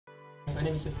My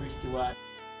name is Sofri Stewart.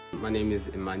 My name is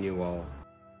Emmanuel.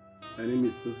 My name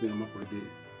is Tosin Amakwede.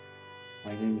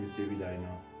 My name is David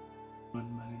Aina. My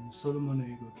name is Solomon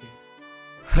Oyegoke.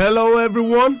 Hello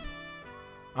everyone,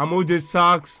 I'm OJ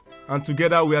Sax and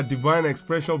together we are Divine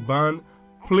Expression Band.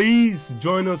 Please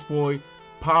join us for a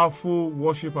powerful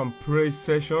worship and praise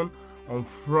session on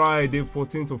Friday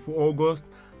 14th of August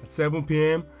at 7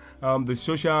 p.m. The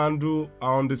social handle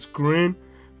are on the screen.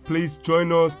 Please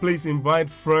join us. Please invite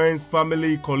friends,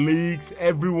 family, colleagues,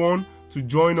 everyone to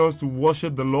join us to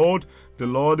worship the Lord. The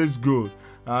Lord is good.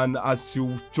 And as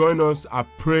you join us, I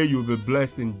pray you'll be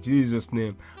blessed in Jesus'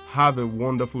 name. Have a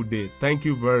wonderful day. Thank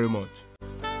you very much.